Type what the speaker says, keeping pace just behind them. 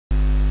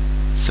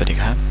สวัสดี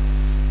ครับ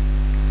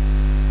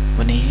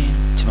วันนี้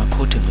จะมา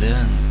พูดถึงเรื่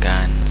องก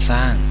ารส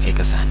ร้างเอก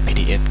สาร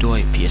PDF ด้วย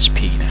PHP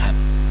นะครับ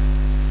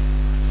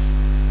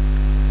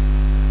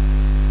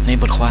ใน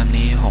บทความ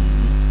นี้ผม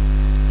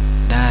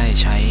ได้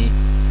ใช้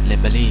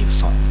library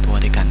 2 ตัว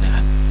ด้วยกันนะค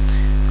รับ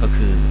ก็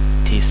คือ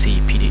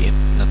TCPDF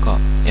แล้วก็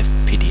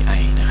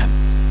FPDI นะครับ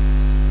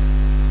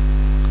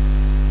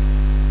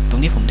ตร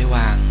งนี้ผมได้ว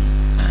าง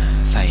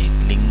ใส่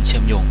ลิงก์เชื่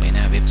อมโยงไปห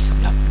น้าเว็บส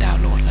ำหรับดาว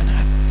น์โหลดแล้วนะ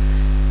ครับ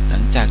หลั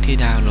งจากที่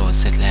ดาวน์โหลด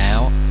เสร็จแล้ว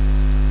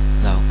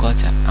เราก็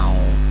จะเอา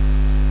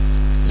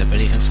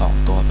library ทั้ง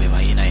2ตัวไปไ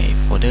ว้ใน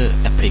โฟลเดอร์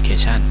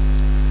application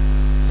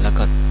แล้ว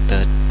ก็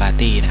third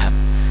party นะครับ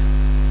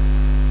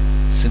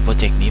ซึ่งโปร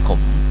เจกต์นี้ผม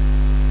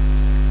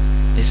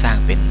ได้สร้าง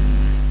เป็น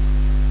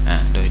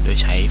โดย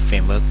ใช้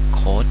framework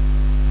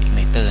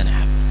CodeIgniter นะ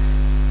ครับ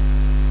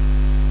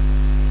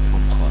ผ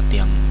มขอเตรี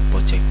ยมโปร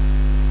เจกต์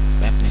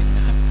แป๊บนึง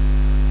นะครับ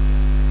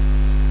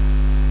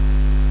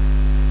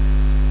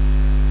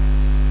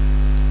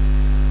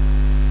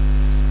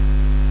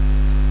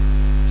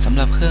สำห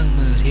รับเครื่อง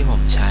มือที่ผ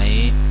มใช้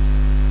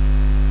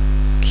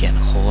เขียน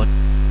โค้ด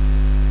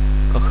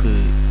ก็คือ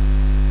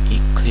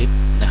Eclipse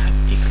นะครับ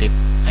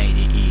Eclipse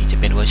IDE จะ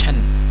เป็นเวอร์ชัน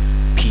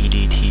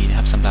PDT นะค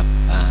รับสำหรับ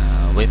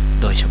เว็บ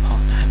โดยเฉพาะ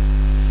นะครับ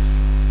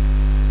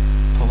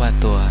เพราะว่า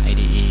ตัว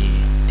IDE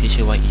ที่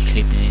ชื่อว่า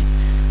Eclipse นี้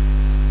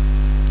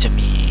จะ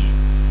มี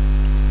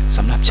ส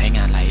ำหรับใช้ง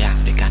านหลายอย่าง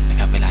ด้วยกันนะ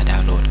ครับเวลาดา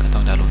วน์โหลดก็ต้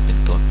องดาวน์โหลดเป็น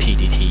ตัว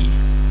PDT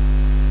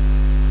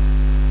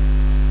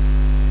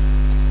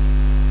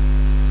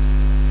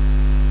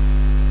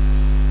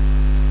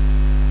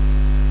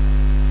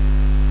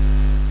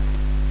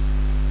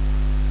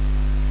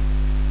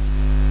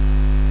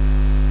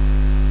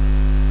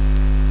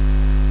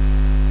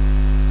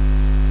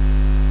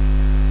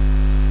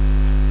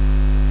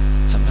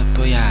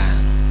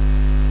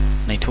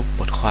ในทุก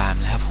บทความ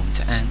นะครับผมจ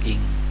ะอ้างอิง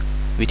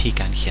วิธี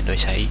การเขียนโดย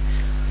ใช้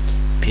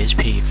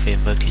PHP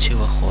framework ที่ชื่อ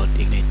ว่า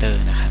CodeIgniter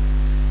นะครับ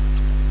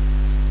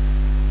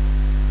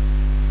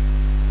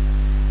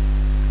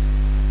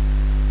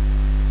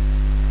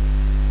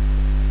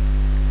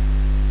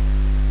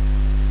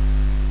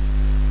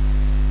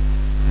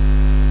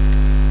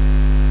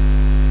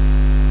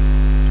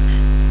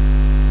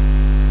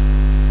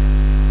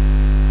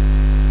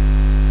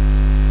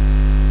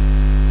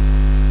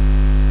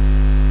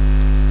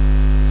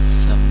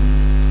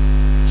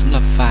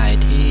ไฟ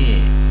ล์ที่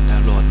ดาว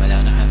น์โหลดมาแล้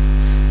วนะครับ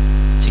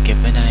จะเก็บ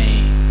ไว้ใน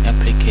แอป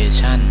พลิเค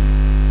ชัน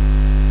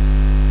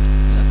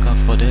แล้วก็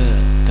โฟลเดอ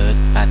ร์ third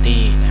party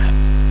นะครับ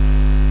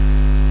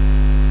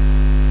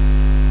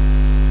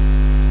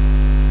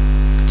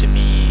จะ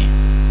มี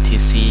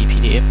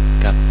TCPDF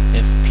กับ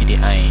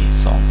FPDI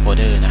 2 โฟล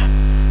เดอร์นะครับ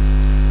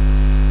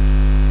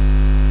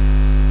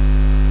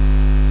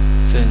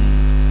ซึ่ง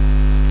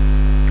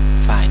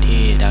ไฟล์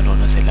ที่ดาวน์โหลด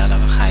มาเสร็จแล้วเรา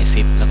ก็คลาย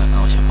zip แล้วก็เอ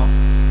าเฉพาะ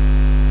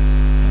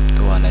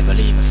ตัว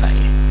library มาใส่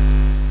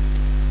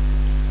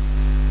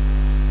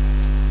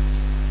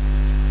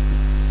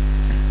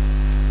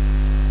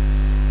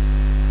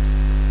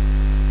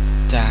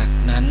จาก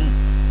นั้น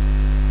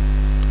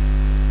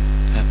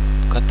ครับ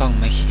ก็ต้อง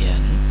มาเขีย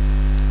น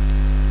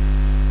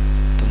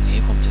ตรงนี้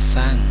ผมจะส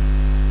ร้าง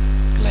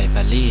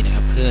library นะค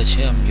รับเพื่อเ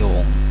ชื่อมโย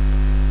ง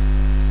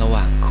ระห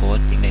ว่าง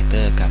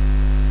CodeIgniter กับ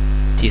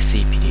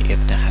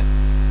TCPDF นะครับ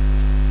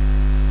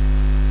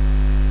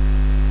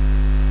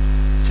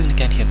ซึ่งใน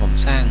การเขียนผม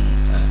สร้าง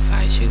ไฟ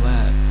ล์ชื่อว่า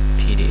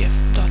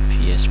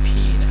pdf.php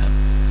นะครับ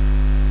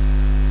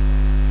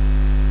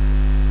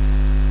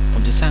ผ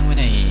มจะสร้างไว้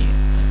ใน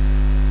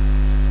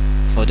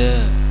โฟลเดอ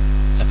ร์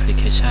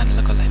application แ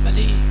ล้วก็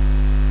library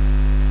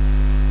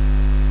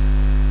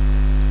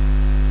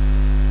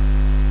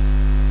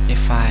ใน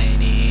ไฟล์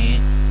นี้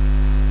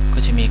ก็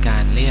จะมีกา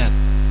รเรียก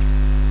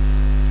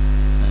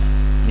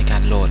มีกา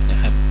รโหลดนะ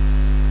ครับ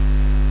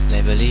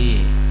library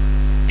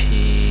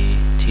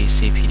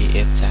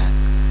TCPDF จาก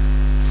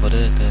โฟลเด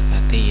อร์ third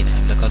party นะค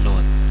รับแล้วก็โหล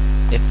ด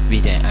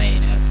FPDI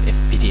นะครับ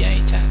FPDI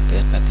จาก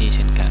third party เ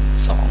ช่นกัน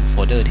2โฟ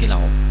ลเดอร์ที่เรา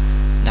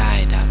ได้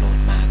ดาวน์โหลด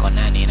มาก่อนห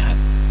น้านี้นะครับ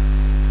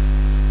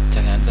จ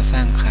ากนั้นก็สร้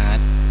างคลาส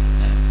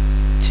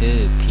ชื่อ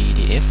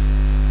PDF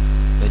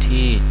โดย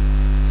ที่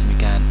จะมี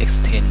การ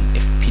extend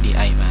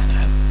FPDI มานะ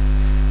ครับ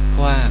เพรา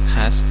ะว่าคล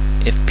าส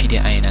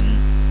FPDI นั้น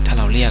ถ้า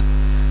เราเรียก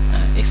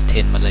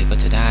extend มาเลยก็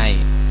จะได้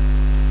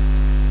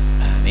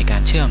มีกา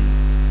รเ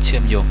ชื่อ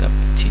มโยงกับ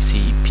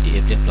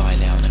TCPDF เรียบร้อย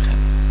แล้วนะครับ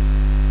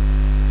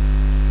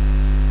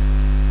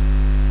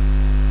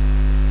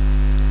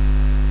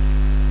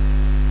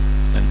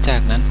หลังจา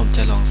กนั้นผมจ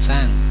ะลองสร้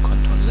าง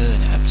controller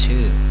นะครับ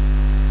ชื่อ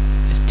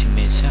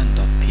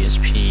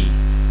estimation.php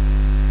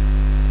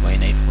ไว้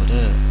ในโฟลเด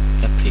อร์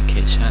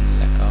application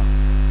แล้วก็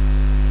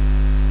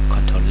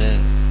controller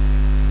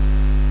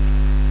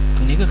ต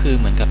รงนี้ก็คือ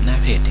เหมือนกับหน้า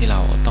เพจที่เรา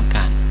ต้องก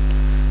าร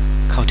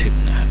เข้าถึง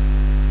นะครับ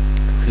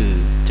ก็คือ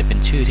จะเป็น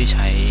ชื่อที่ใ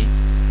ช้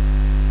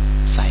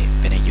ใส่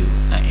ไปใน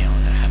URL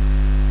นะครับ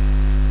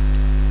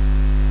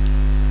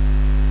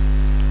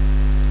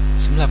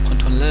สำหรับคอน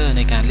โทรลเลอร์ใ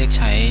นการเรียก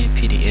ใช้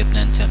PDF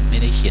นั้นจะไม่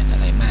ได้เขียนอะ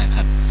ไรมากค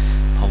รับ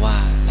เพราะว่า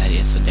รายละเอี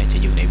ยดส่วนใหญ่จะ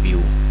อยู่ในวิ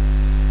ว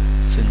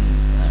ซึ่ง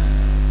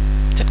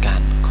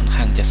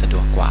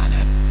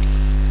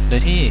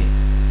ยที่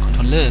คอนโท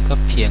รลเลอร์ก็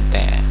เพียงแ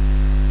ต่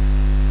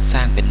สร้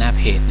างเป็นหน้าเ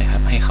พจนะครั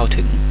บให้เข้า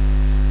ถึง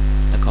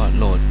แล้วก็โ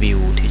หลดวิว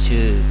ที่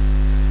ชื่อ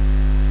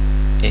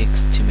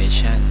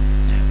estimation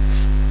นะครับ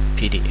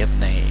PDF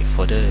ในโฟ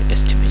ลเดอร์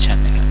estimation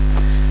นะครับ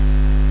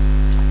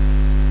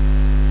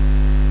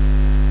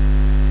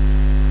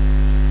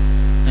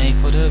ในโ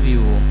ฟลเดอร์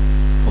view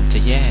ผมจะ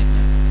แยก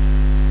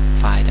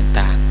ไฟล์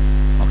ต่าง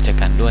ๆออกจาก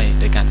กันด้วย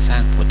โดยการสร้า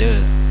งโฟลเดอ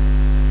ร์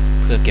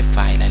เพื่อเก็บไฟ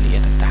ล์รายละเอีย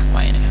ดต่างๆไ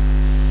ว้นะครับ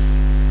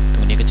ต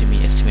รงนี้ก็จะมี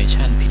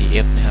estimation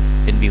PDF นะครับ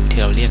เป็นวิว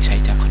ที่เราเรียกใช้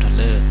จากคอนโทรลเ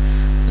ลอร์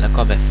แล้ว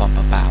ก็แบบฟอร์ม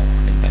เปล่า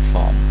ๆ1แบบฟ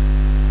อร์ม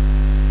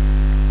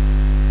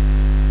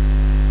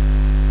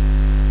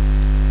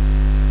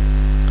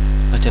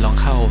เราจะลอง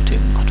เข้าถึ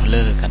งคอนโทรลเล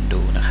อร์กัน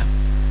ดูนะครับ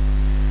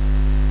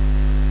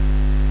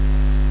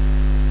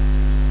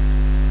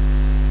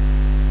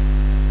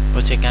โปร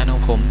เจกต์งานขอ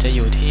งผมจะอ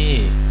ยู่ที่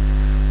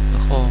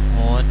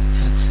localhost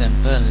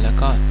example แล้ว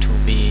ก็ to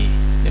be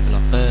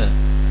developer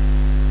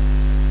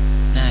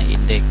หน้า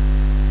index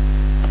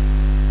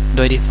โด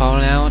ย default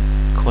แล้ว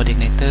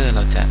CodeIgniter เร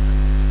าจะ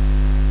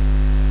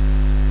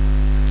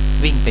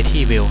วิ่งไป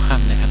ที่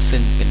welcome นะครับซึ่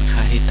งเป็นค่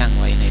าที่ตั้ง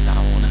ไว้ในเรา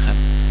นะครับ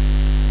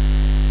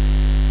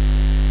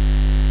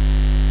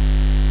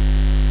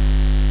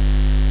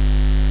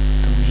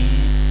ตรงนี้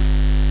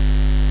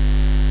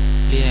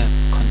เรียก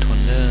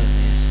controller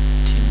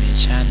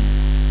estimation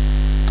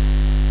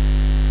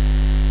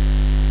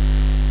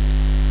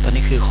ตอน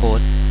นี้คือโค้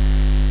ด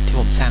ที่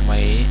ผมสร้างไว้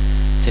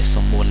เสร็จส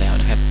มบูรณ์แล้ว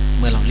นะครับ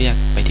เมื่อเราเรียก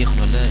ไปที่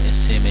controller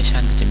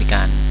estimation ก็จะมีก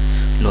าร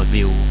โหลด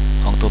วิว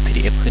ของตัว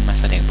PDF ขึ้นมา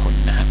แสดงผล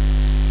นะครับ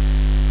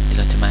เดี๋ยวเ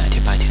ราจะมาอ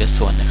ธิบายทีละ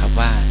ส่วนนะครับ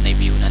ว่าใน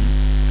วิวนั้น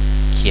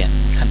เขียน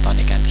ขั้นตอนใ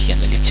นการเขียน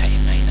และเรียกใช้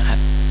ยังไงนะครับ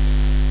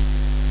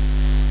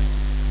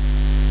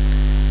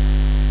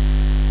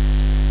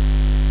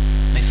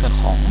ในส่วน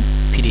ของ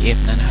PDF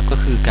นั้นนะครับก็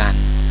คือการ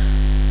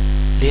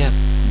เรียก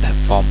แบบ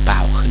ฟอร์มเปล่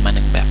าขึ้นมา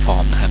1แบบฟอ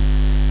ร์มนะครับ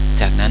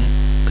จากนั้น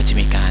ก็จะ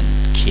มีการ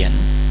เขียน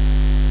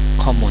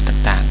ข้อมูล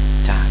ต่าง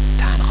ๆจาก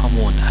ฐานข้อ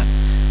มูลนะครับ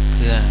เ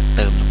พื่อเ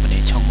ติมลงไปใน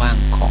ช่องว่าง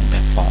ของแบ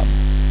บฟอร์ม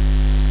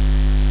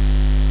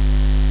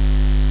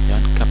ย้อ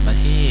นกลับมา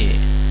ที่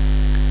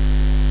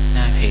ห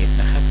น้าเพจ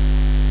นะครับ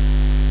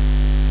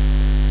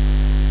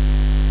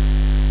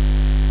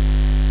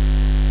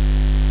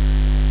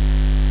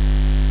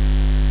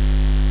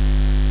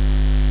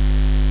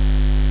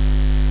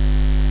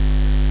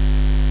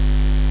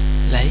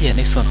รายละเอียด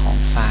ในส่วนของ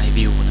ไฟล์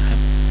view นะครับ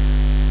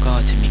ก็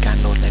จะมีการ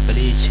โหลดไลบรา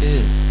รีชื่อ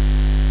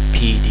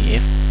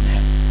PDF นะค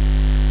รับ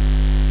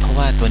เพราะ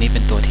ว่าตัวนี้เป็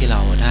นตัวที่เร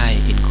าได้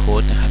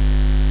encode นะครับ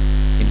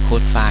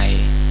encode ไฟ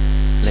ล์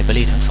ไลบรา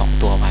รีทั้ง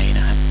2ตัวไว้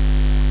นะครับ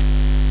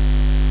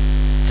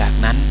จาก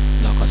นั้น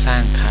เราก็สร้า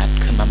งคลาส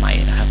ขึ้นมาใหม่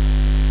นะครับ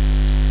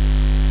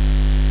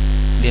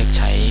เรียกใ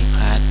ช้ค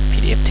ลาส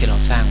PDF ที่เรา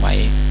สร้างไว้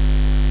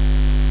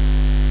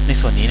ใน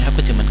ส่วนนี้นะครับ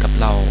ก็จะเหมือนกับ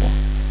เรา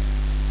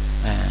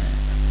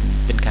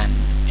เป็นการ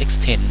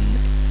extend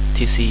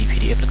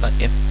TCPDF แล้วก็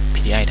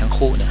FPDI ทั้ง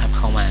คู่นะครับเ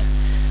ข้ามา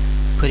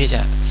เพื่อที่จ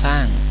ะสร้า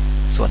ง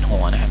ส่วนหั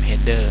วนะครับ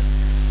header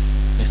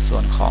ในส่ว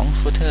นของ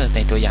footer ใน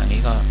ตัวอย่างนี้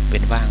ก็เป็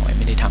นว่างไว้ไ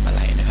ม่ได้ทำอะไ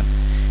รนะครับ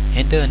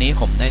header นี้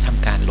ผมได้ท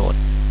ำการโหลด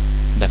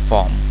แบบฟ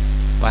อร์ม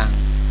ว่าง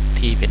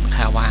ที่เป็น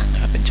ค่าว่างน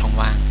ะครับเป็นช่อง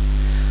ว่าง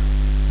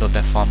โหลดแบ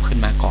บฟอร์มขึ้น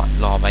มาก่อน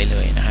รอไว้เล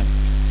ยนะครับ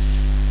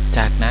จ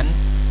ากนั้น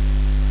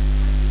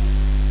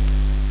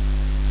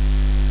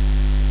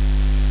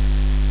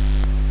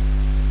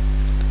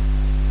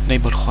ใน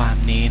บทความ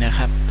นี้นะค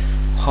รับ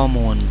ข้อ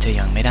มูลจะ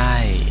ยังไม่ได้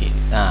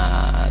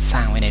สร้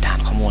างไว้ในฐาน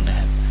ข้อมูลนะ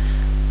ครับ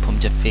ผม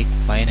จะฟิก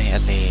ไว้ใน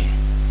array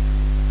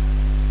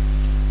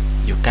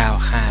อยู่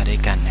9ค่าด้วย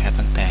กันนะครับ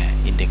ตั้งแต่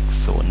index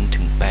 0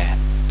 ถึง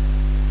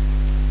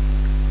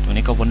 8ตรง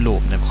นี้ก็วนลู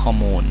ปในข้อ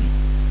มูล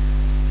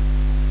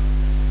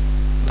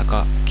แล้วก็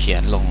เขีย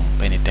นลงไ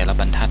ปในแต่ละ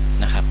บรรทัด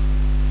นะครับ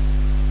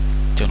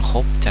จนคร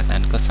บจากนั้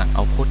นก็สั่ง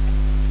output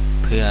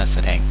เพื่อแส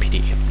ดง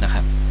PDF นะค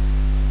รับ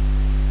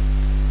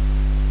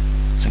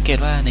สังเกต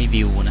ว่าใน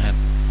view นะครับ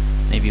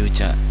ใน view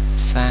จะ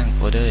สร้างโฟ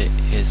ลเดอร์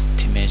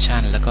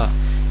estimation แล้วก็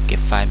เก็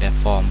บไฟล์แบบ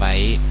ฟอร์มไว้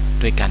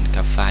ด้วยกัน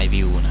กับไฟล์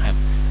view นะครับ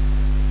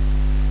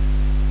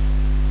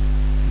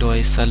โดย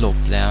สรุป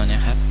แล้วน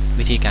ะครับ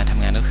วิธีการท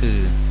ำงานก็คือ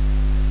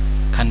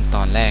ขั้นต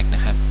อนแรกน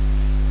ะครับ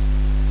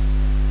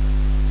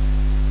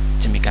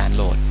จะมีการโ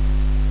หลด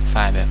ไฟ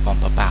ล์แบบฟอร์ม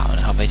เปล่าๆ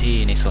นะครับไปที่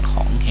ในส่วนข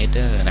อง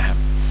header นะครับ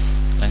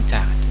หลัง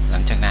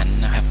จากนั้น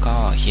นะครับก็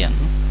เขียน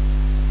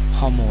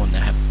ข้อมูลน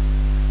ะครับ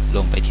ล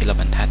งไปทีละ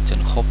บรรทัดจน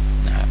ครบ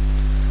นะครับ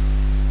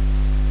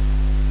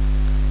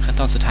ขั้น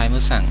ตอนสุดท้ายเมื่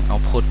อสั่ง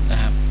output น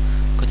ะครับ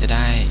ก็จะไ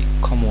ด้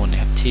ข้อมูลน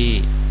ะครับที่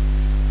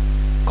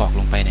กรอก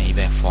ลงไปในแ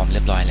บบฟอร์มเรี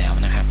ยบร้อยแล้ว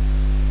นะครับ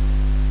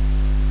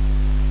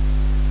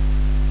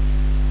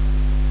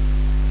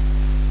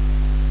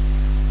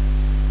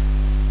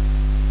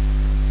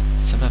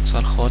สำหรับซอ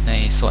สโค้ดใน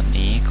ส่วน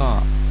นี้ก็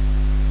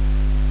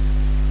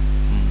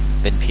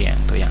เป็นเพียง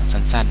ตัวอย่าง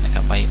สั้นๆนะค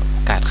รับไว้โอ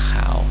กาส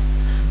ข่าว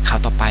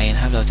ต่อไปน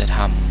ะครับเราจะท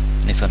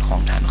ำในส่วนของ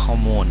ฐานข้อ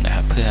มูลนะค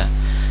รับเพื่อ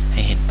ใ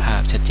ห้เห็นภา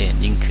พชัดเจน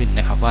ยิ่งขึ้น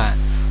นะครับว่า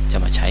จะ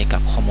มาใช้กั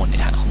บข้อมูลใน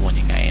ฐานข้อมูล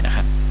ยังไงนะค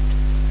รับ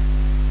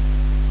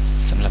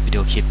สำหรับวิ วิ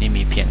ดีโอคลิปนี้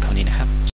มีเพียงเท่านี้นะครับ